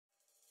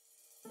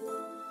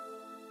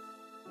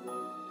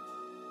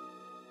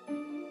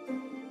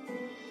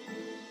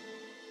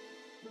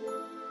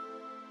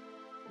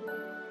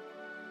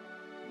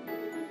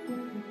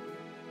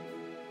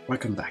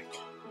Welcome back.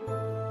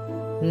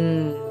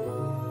 Mm.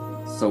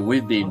 So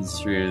we've been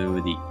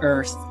through the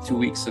earth 2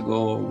 weeks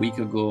ago, a week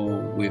ago.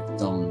 We've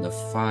done the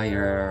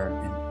fire,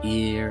 and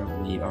here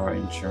we are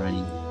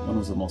entering one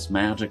of the most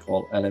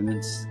magical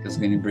elements that's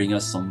going to bring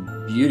us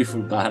some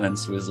beautiful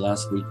balance with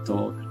last week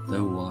talk,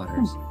 the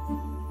waters.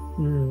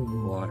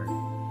 Water.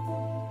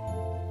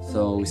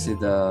 So we see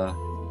the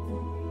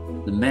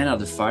men are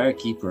the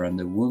firekeeper and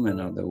the women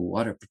are the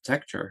water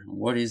protector.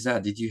 What is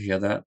that? Did you hear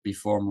that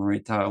before,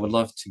 Marita? I would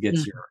love to get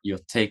your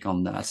take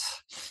on that.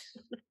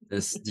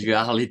 This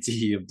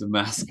duality of the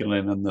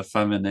masculine and the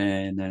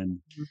feminine, and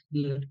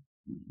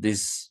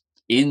this,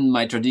 in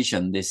my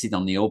tradition, they sit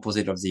on the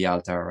opposite of the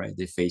altar, right?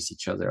 They face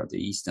each other, the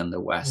east and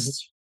the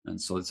west.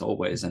 And so it's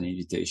always an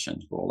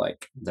invitation for,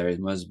 like, there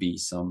must be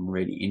some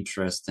really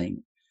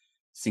interesting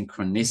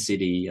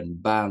synchronicity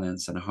and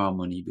balance and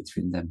harmony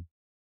between them.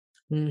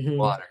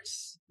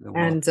 Waters.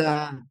 And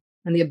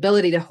the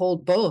ability to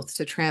hold both,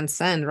 to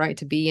transcend, right?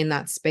 To be in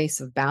that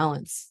space of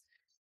balance.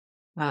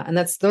 And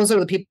those are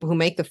the people who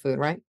make the food,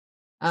 right?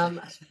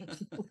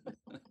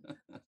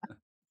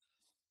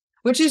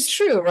 Which is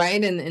true,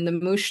 right? In the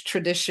Mush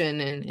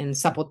tradition in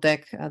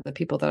Zapotec, the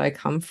people that I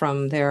come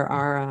from, they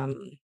are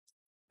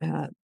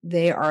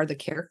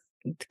the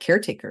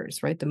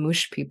caretakers, right? The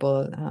Mush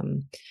people,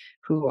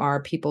 who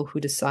are people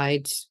who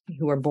decide,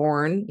 who are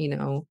born,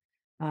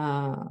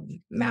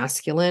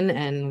 masculine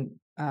and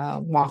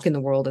walk in the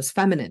world as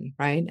feminine,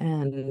 right?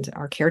 And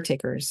are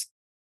caretakers.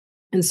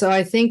 And so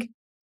I think,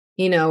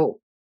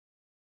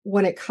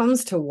 when it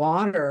comes to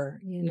water,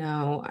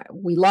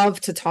 we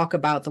love to talk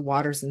about the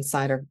waters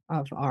inside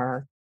of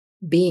our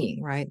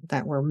being, right?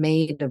 That we're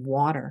made of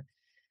water.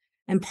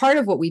 And part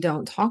of what we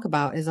don't talk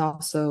about is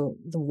also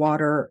the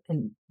water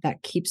and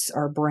that keeps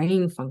our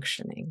brain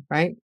functioning,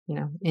 right?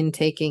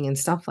 Intaking and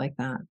stuff like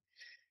that.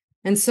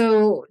 And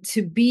so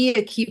to be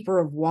a keeper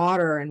of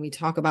water, and we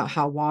talk about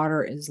how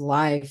water is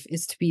life,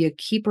 is to be a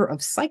keeper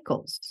of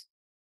cycles,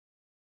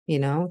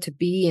 to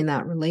be in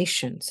that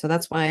relation. So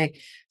that's why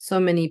so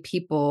many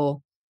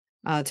people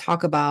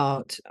talk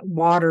about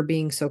water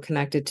being so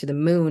connected to the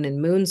moon,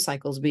 and moon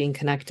cycles being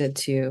connected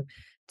to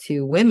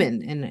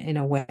women in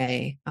a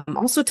way.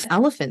 Also to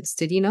elephants.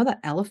 Did you know that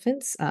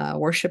elephants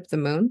worship the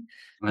moon?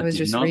 I was did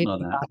just not reading know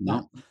that. about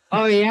No. that.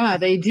 Oh yeah,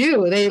 they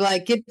do. They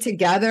like get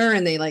together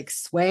and they like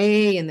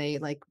sway and they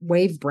like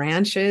wave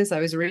branches. I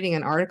was reading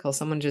an article,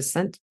 someone just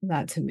sent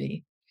that to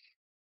me.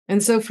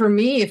 And so for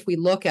me, if we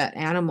look at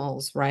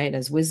animals, right,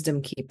 as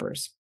wisdom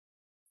keepers,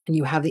 and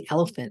you have the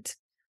elephant,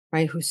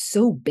 right, who's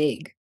so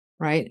big,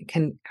 right,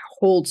 can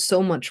hold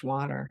so much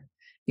water.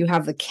 You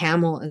have the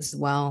camel as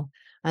well.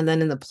 And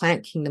then in the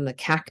plant kingdom, the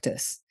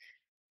cactus.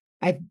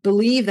 I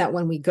believe that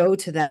when we go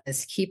to that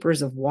as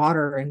keepers of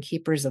water and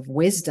keepers of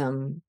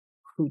wisdom,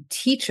 who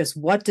teach us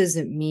what does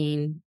it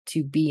mean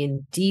to be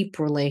in deep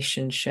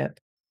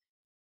relationship,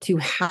 to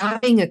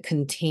having a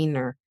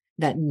container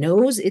that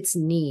knows its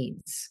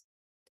needs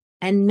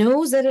and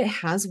knows that it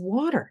has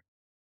water.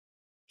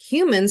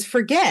 Humans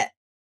forget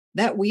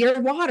that we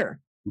are water,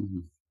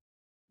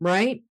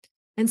 right?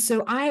 And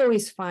so I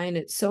always find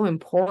it so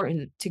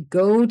important to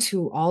go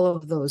to all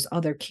of those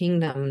other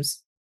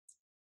kingdoms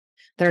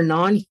that are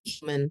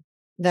non-human,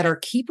 that are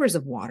keepers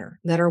of water,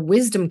 that are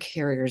wisdom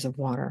carriers of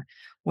water,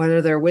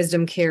 whether they're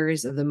wisdom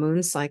carriers of the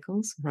moon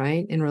cycles,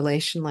 right, in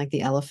relation like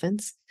the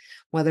elephants,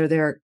 whether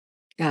they're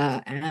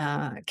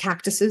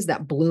cactuses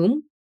that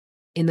bloom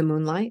in the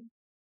moonlight,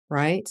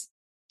 right?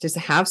 Just to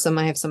have some,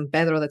 I have some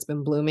pedro that's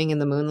been blooming in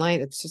the moonlight.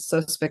 It's just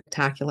so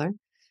spectacular.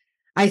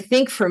 I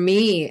think for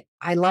me,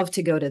 I love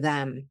to go to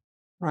them,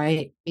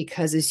 right?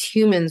 Because as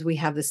humans, we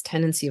have this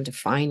tendency of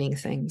defining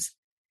things.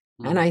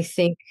 And I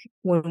think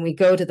when we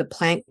go to the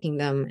plant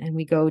kingdom and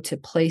we go to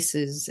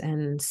places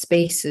and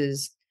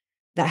spaces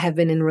that have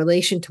been in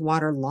relation to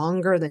water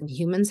longer than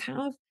humans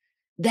have,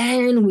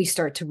 then we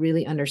start to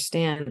really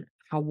understand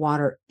how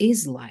water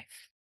is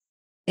life.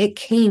 It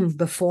came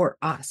before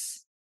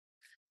us.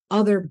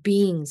 Other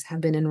beings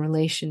have been in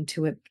relation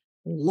to it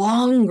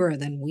longer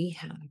than we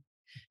have.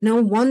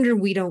 No wonder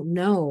we don't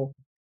know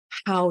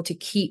how to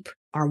keep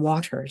our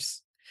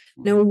waters.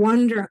 No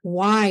wonder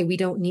why we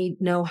don't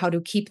know how to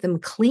keep them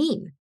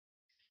clean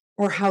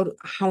or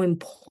how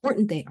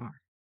important they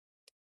are.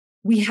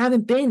 We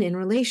haven't been in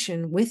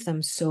relation with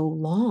them so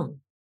long.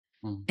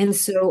 And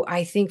so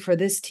I think for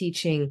this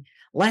teaching,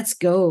 let's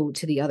go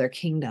to the other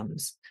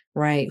kingdoms,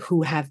 right?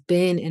 Who have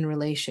been in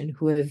relation,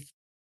 who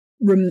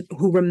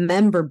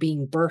remember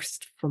being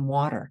birthed from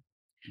water,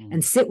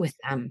 and sit with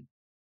them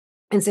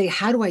and say,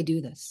 how do I do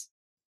this?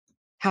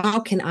 How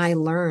can I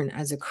learn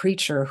as a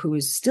creature who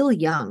is still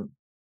young,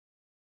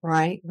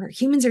 right?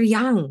 Humans are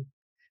young.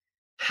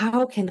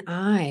 How can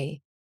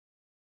I,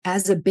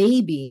 as a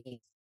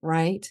baby,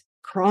 right,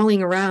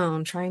 crawling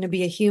around trying to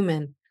be a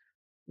human,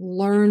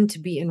 learn to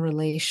be in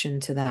relation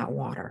to that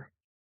water?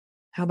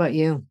 How about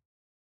you?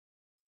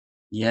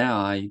 Yeah,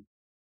 I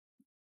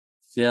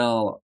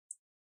feel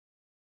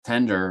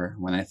tender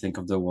when I think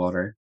of the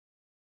water.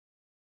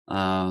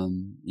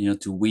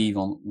 To weave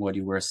on what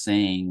you were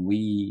saying,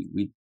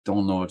 we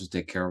don't know how to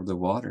take care of the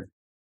water.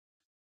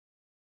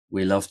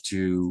 We love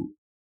to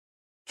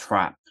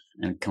trap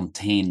and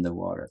contain the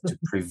water to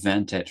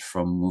prevent it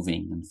from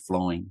moving and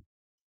flowing.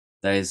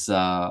 There is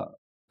a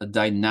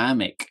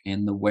dynamic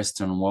in the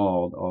Western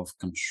world of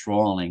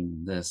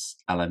controlling this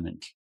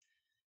element.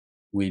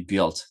 We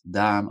built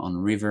dams on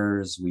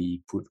rivers,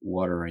 we put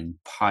water in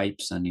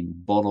pipes and in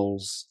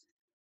bottles.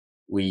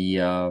 We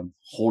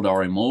hold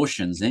our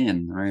emotions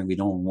in, right? We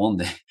don't want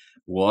the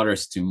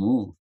waters to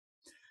move.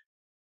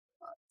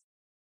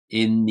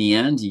 In the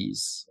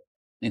Andes,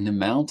 in the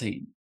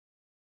mountain,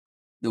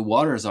 the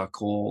waters are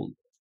called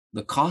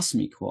the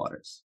cosmic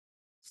waters.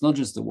 It's not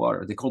just the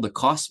water, they're called the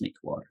cosmic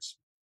waters.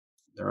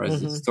 There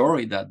is a Mm-hmm.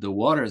 story that the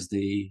waters,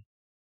 they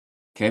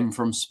came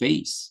from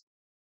space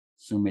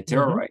through Mm-hmm.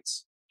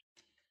 meteorites.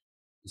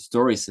 The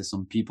story says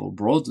some people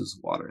brought those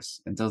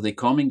waters, and they're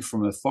coming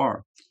from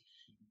afar.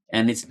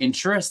 And it's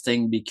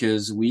interesting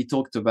because we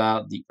talked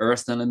about the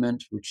earth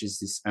element, which is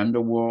this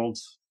underworld,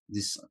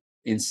 this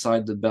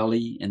inside the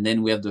belly, and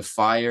then we have the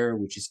fire,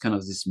 which is kind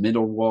of this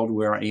middle world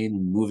we're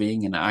in,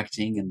 moving and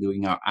acting and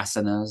doing our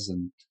asanas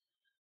and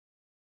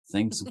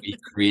things we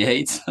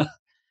create.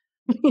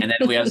 And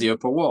then we have the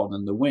upper world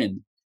and the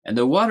wind. And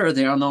the water,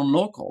 they are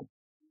non-local.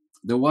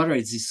 The water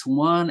is this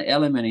one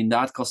element in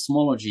that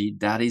cosmology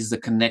that is the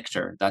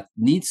connector, that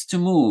needs to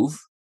move,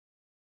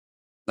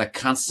 that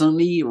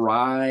constantly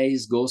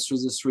rise, goes through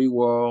the three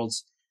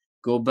worlds,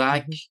 go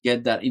back, Mm-hmm.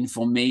 get that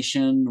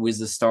information with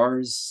the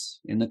stars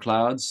in the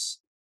clouds,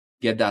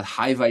 get that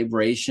high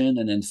vibration,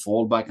 and then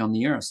fall back on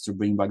the earth to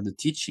bring back the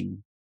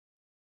teaching.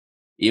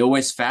 It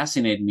always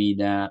fascinated me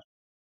that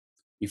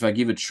if I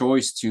give a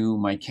choice to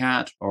my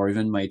cat or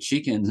even my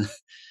chicken,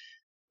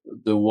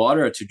 the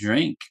water to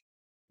drink,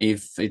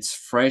 if it's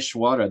fresh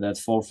water that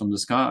falls from the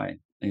sky,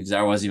 if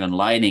there was even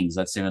lightnings,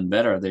 that's even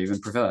better. They even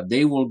prefer that.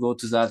 They will go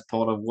to that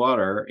pot of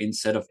water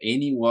instead of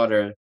any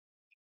water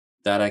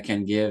that I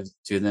can give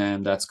to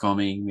them that's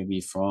coming maybe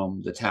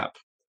from the tap.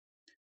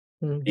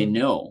 They Mm-hmm.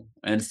 know,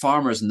 and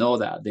farmers know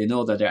that. They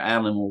know that their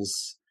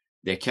animals,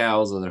 their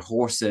cows or their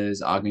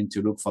horses are going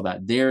to look for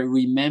that. They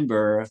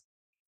remember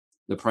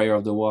the prayer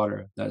of the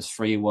water, that's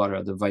free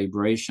water, the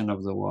vibration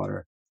of the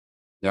water.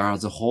 There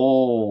is a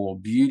whole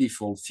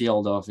beautiful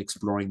field of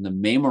exploring the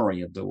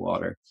memory of the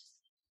water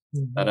that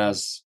Mm-hmm.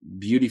 has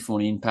beautiful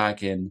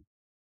impact in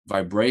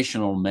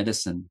vibrational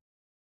medicine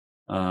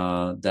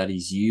that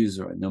is used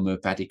in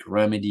homeopathic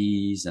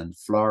remedies and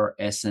flower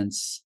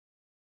essence.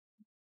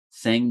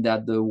 Saying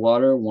that the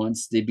water,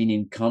 once they've been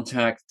in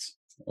contact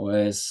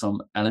with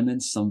some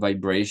elements, some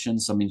vibration,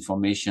 some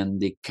information,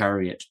 they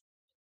carry it.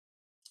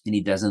 And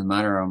it doesn't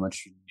matter how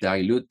much you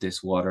dilute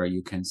this water,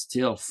 you can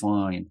still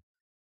find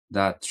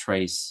that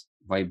trace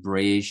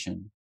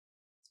vibration.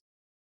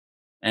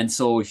 And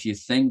so if you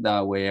think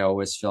that way, I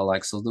always feel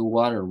like, so the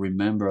water,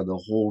 remember the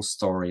whole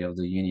story of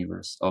the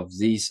universe, of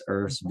this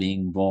earth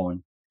being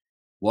born.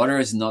 Water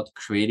is not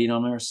created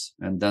on Earth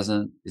and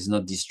is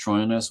not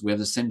destroying us. We have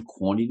the same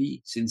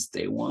quantity since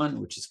day one,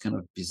 which is kind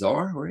of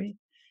bizarre, right?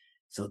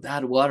 So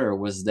that water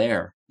was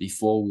there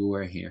before we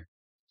were here.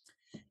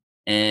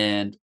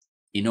 And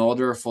in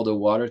order for the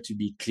water to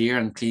be clear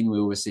and clean, we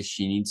always say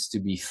she needs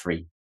to be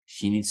free.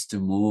 She needs to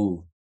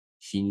move.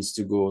 She needs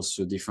to go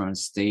through different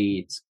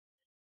states.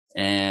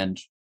 And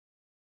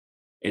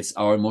it's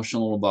our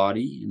emotional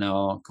body.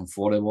 How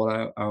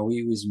comfortable are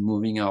we with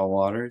moving our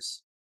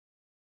waters?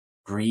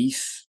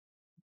 Grief,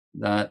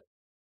 that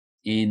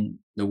in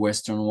the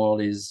Western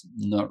world is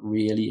not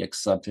really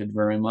accepted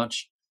very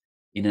much.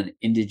 In an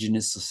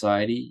indigenous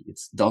society,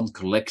 it's done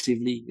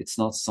collectively. It's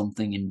not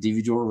something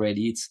individual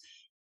already. It's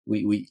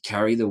we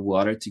carry the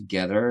water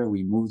together,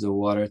 we move the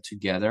water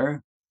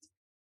together.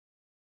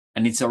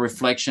 And it's a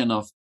reflection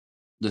of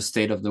the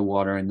state of the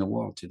water in the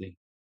world today.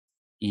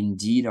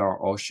 Indeed,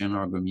 our ocean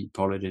are going to be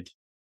polluted.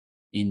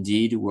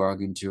 Indeed, we are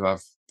going to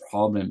have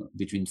problem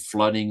between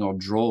flooding or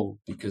drought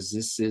because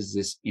this is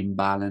this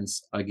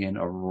imbalance again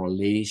of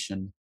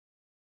relation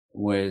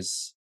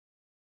with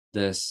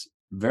this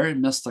very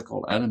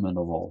mystical element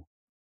of all.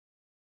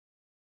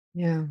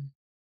 Yeah.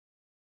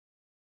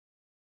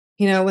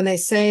 You know, when they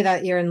say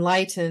that you're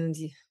enlightened,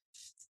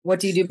 what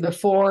do you do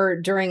before,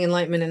 during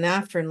enlightenment, and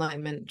after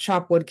enlightenment?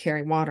 Chop wood,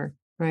 carry water,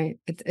 right?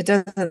 It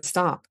doesn't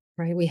stop,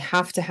 right? We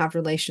have to have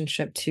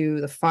relationship to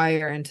the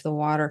fire and to the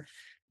water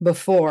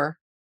before,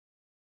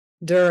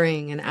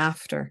 during, and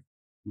after.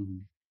 Mm-hmm.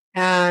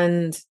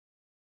 And,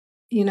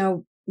 you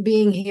know,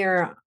 being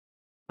here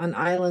on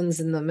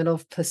islands in the middle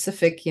of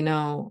Pacific, you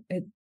know,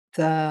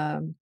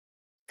 the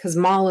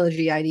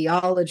cosmology,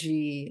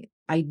 ideology,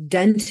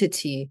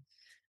 identity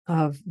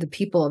of the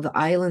people of the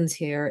islands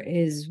here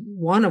is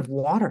one of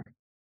water,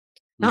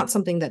 Mm-hmm. not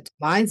something that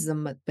divides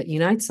them, but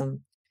unites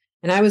them.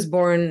 And I was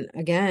born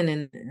again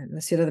in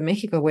the Ciudad de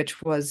Mexico,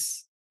 which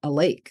was a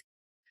lake.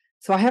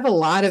 So I have a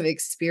lot of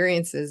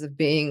experiences of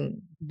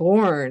being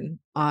born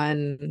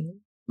on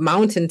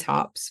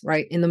mountaintops,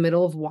 right, in the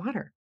middle of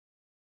water,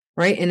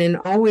 right? And in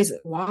always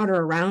water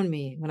around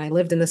me. When I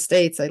lived in the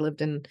States, I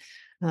lived in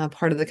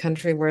part of the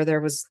country where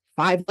there was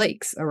 5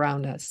 lakes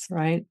around us,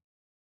 right?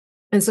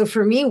 And so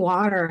for me,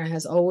 water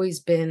has always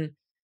been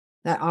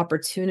that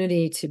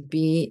opportunity to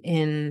be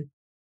in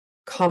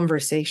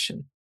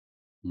conversation,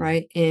 Mm,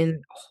 right?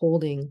 In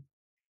holding.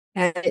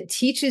 And it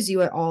teaches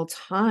you at all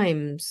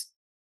times,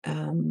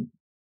 um,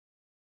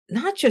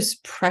 not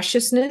just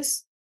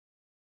preciousness,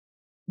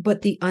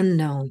 but the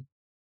unknown.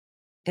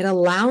 It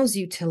allows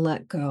you to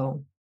let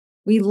go.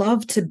 We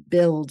love to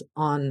build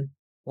on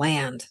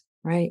land,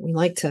 right? We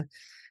like to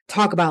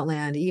talk about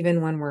land,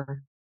 even when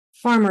we're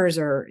farmers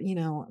or,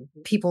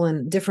 people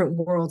in different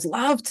worlds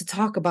love to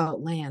talk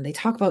about land. They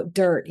talk about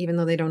dirt, even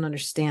though they don't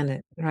understand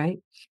it, right?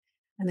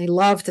 And they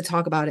love to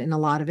talk about it in a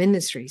lot of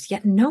industries.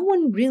 Yet no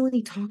one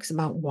really talks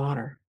about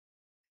water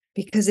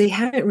because they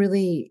haven't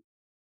really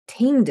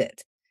tamed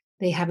it.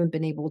 They haven't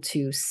been able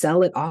to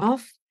sell it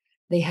off.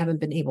 They haven't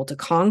been able to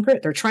conquer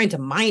it. They're trying to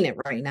mine it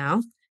right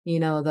now.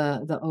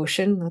 The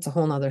ocean, that's a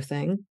whole nother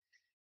thing.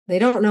 They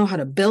don't know how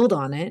to build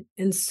on it.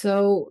 And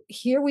so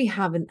here we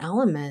have an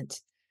element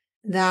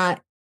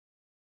that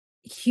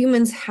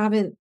humans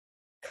haven't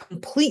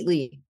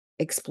completely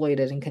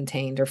exploited and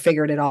contained or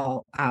figured it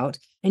all out.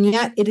 And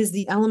yet it is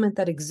the element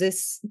that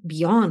exists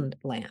beyond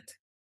land.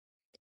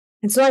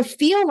 And so I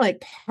feel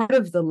like part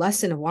of the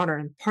lesson of water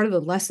and part of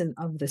the lesson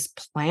of this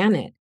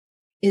planet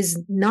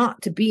is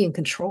not to be in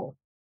control,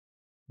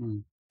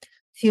 mm,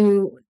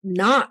 to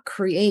not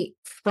create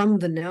from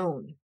the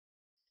known.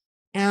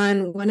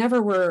 And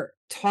whenever we're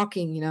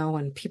talking,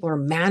 when people are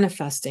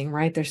manifesting,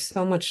 right, there's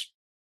so much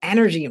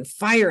energy and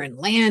fire and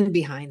land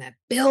behind that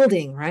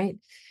building, right?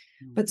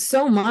 mm, But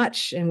so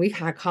much, and we've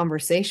had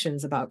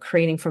conversations about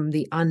creating from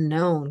the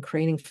unknown,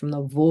 creating from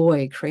the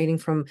void, creating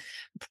from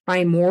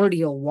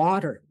primordial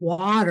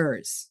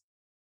waters.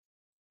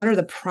 What are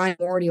the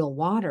primordial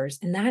waters?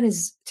 And that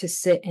is to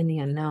sit in the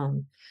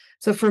unknown.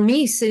 So for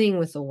me, sitting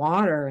with the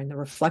water and the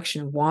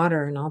reflection of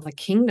water and all the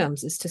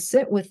kingdoms is to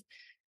sit with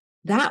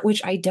that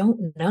which I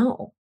don't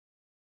know.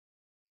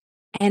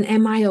 And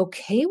am I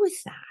okay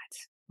with that?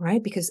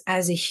 Right? Because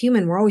as a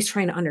human, we're always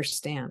trying to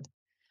understand.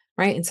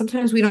 Right. And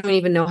sometimes we don't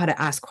even know how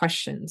to ask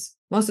questions.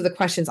 Most of the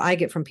questions I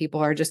get from people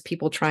are just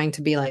people trying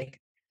to be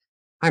like,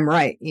 I'm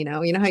right. You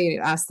know how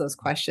you ask those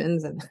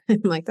questions and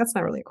I'm like, that's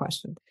not really a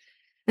question.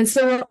 And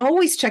so we're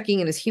always checking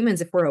in as humans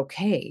if we're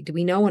okay. Do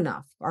we know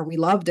enough? Are we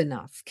loved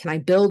enough? Can I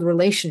build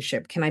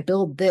relationship? Can I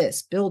build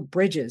this? Build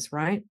bridges,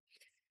 right?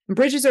 And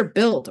bridges are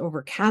built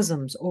over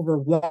chasms, over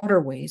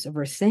waterways,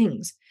 over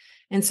things.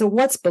 And so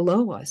what's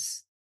below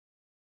us?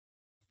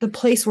 The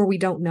place where we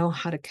don't know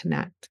how to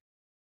connect.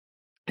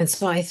 And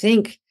so I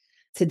think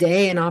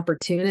today an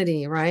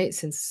opportunity, right?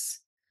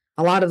 Since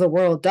a lot of the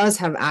world does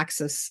have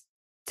access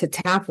to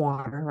tap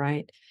water,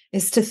 right?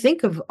 Is to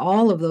think of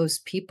all of those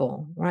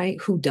people, right,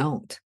 who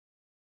don't,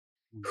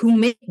 mm, who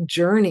make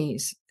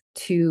journeys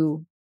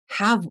to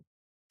have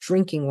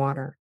drinking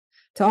water,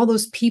 to all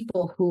those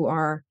people who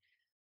are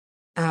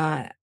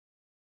uh,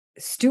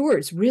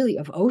 stewards really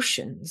of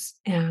oceans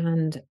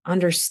and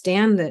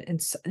understand that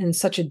in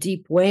such a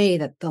deep way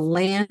that the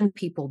land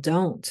people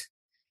don't,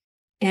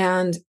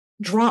 and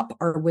drop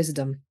our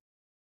wisdom,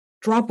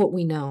 drop what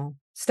we know,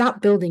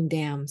 stop building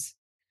dams,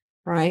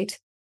 right?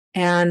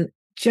 And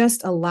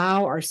just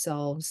allow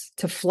ourselves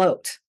to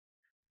float,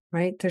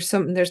 right?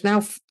 There's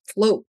now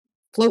float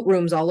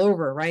rooms all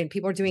over, right? And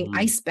people are doing mm,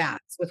 ice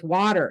baths with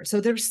water.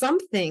 So there's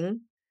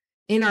something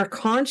in our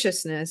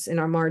consciousness, in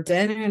our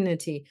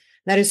modernity,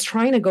 that is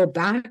trying to go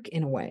back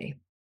in a way,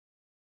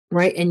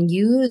 right? And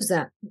use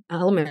that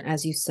element,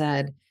 as you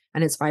said,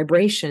 and its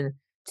vibration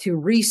to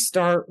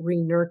restart,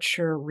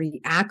 re-nurture,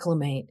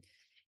 reacclimate.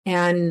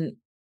 And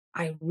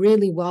I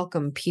really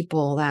welcome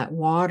people that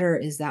water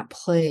is that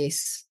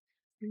place,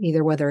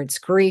 either whether it's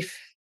grief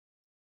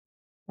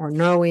or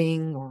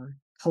knowing or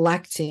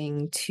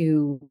collecting,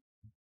 to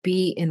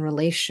be in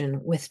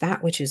relation with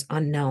that which is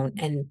unknown.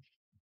 And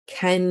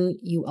can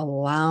you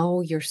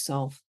allow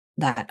yourself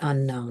that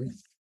unknown?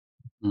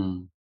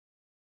 mm.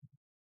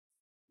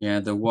 Yeah,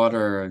 the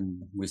water,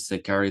 and we say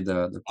carry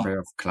the prayer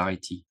of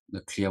clarity, the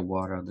clear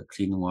water, the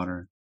clean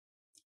water.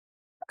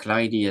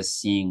 Clarity is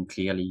seeing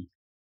clearly,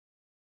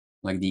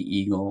 like the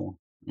eagle,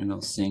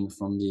 seeing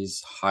from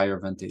this higher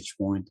vantage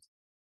point.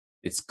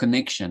 It's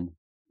connection,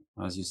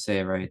 as you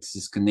say, right? It's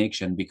this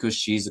connection because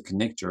she's a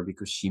connector,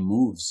 because she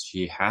moves,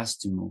 she has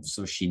to move,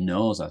 so she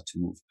knows how to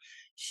move.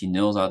 She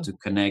knows how to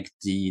connect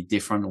the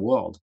different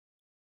world,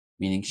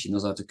 meaning she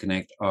knows how to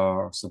connect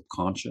our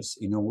subconscious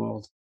inner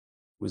world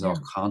with our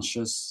Yeah.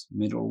 conscious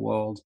middle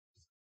world,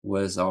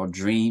 with our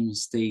dream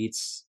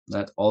states,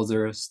 that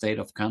other state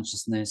of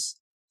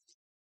consciousness.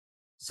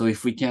 So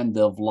if we can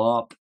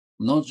develop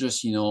not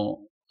just,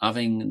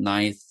 having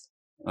nice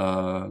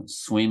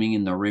swimming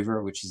in the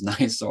river, which is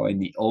nice, or in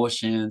the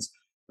oceans,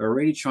 but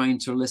really trying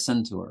to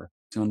listen to her,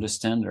 to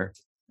understand her,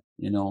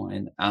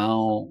 and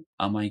how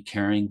am I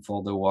caring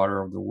for the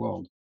water of the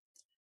world?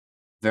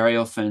 Very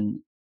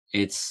often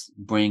it's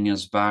bringing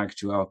us back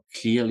to how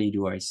clearly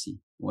do I see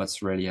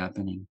what's really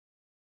happening?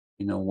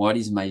 What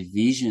is my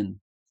vision?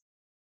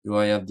 Do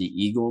I have the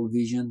eagle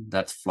vision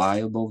that fly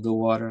above the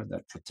water,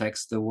 that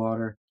protects the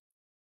water?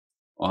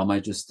 Or am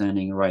I just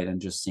standing right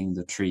and just seeing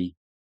the tree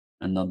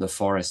and not the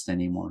forest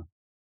anymore?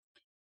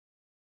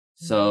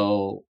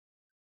 So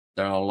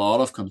there are a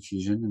lot of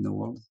confusion in the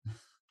world.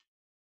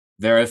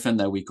 Very often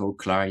that we call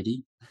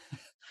clarity.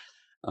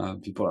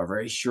 People are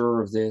very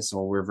sure of this,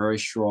 or we're very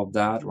sure of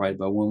that, right?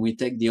 But when we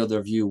take the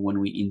other view, when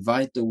we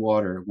invite the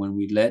water, when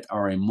we let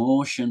our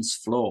emotions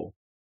flow,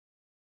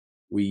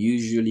 we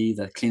usually,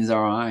 that cleans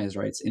our eyes,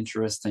 right? It's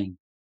interesting.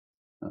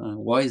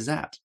 Why is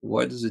that?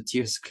 Why does the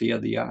tears clear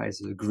the eyes?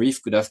 The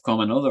grief could have come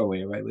another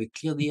way, right? We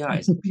clear the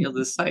eyes, clear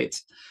the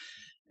sight.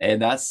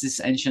 And that's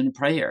this ancient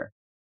prayer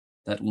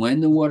that when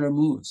the water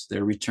moves,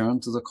 they return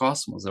to the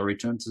cosmos, they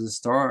return to the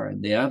star,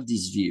 and they have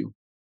this view.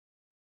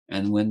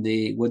 And when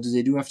what do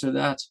they do after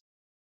that?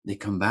 They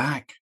come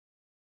back,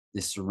 they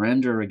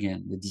surrender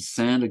again, they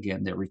descend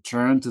again, they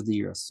return to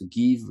the earth to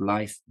give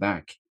life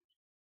back,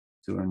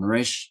 to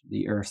enrich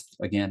the earth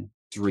again,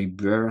 to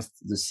rebirth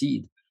the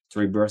seed, to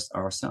rebirth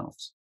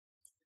ourselves.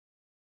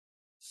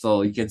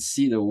 So you can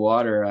see the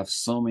water have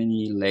so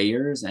many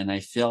layers, and I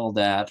feel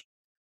that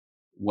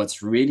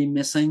what's really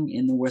missing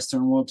in the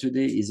Western world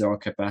today is our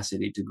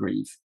capacity to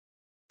grieve,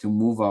 to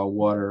move our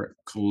water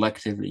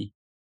collectively.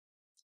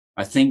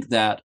 I think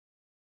that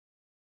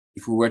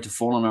if we were to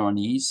fall on our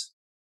knees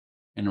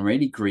and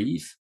really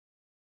grieve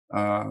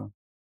all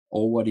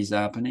what is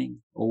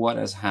happening, or what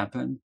has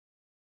happened,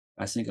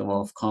 I think a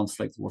lot of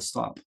conflict will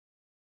stop.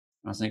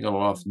 I think a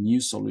lot of new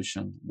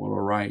solution will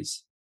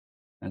arise.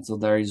 And so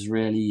there is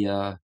really,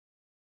 I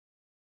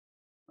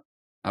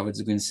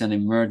was going to say an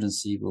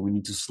emergency, but we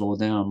need to slow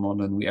down more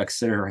than we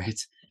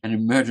accelerate. An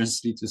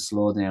emergency to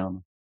slow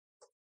down,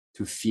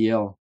 to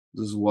feel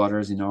those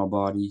waters in our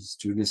bodies,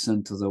 to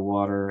listen to the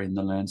water in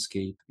the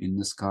landscape, in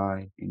the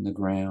sky, in the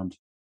ground,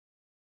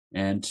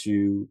 and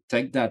to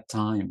take that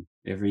time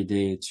every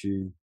day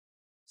to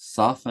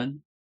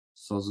soften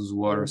so those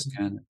waters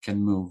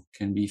can move,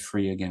 can be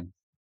free again.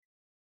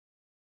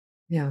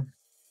 Yeah.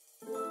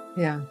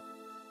 Yeah.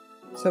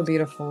 So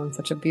beautiful, and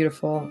such a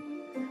beautiful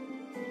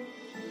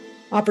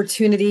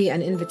opportunity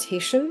and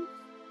invitation,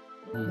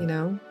 you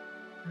know,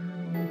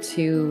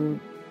 to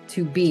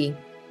be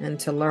and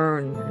to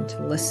learn and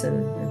to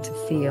listen and to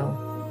feel.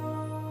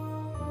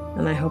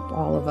 And I hope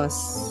all of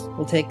us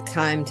will take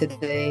time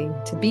today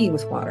to be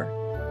with water,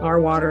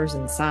 our waters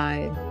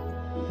inside,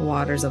 the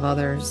waters of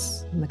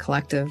others in the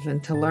collective,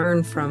 and to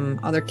learn from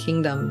other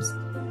kingdoms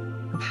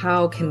of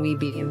how can we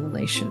be in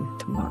relation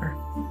to water.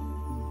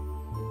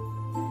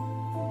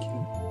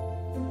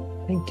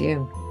 Thank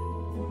you.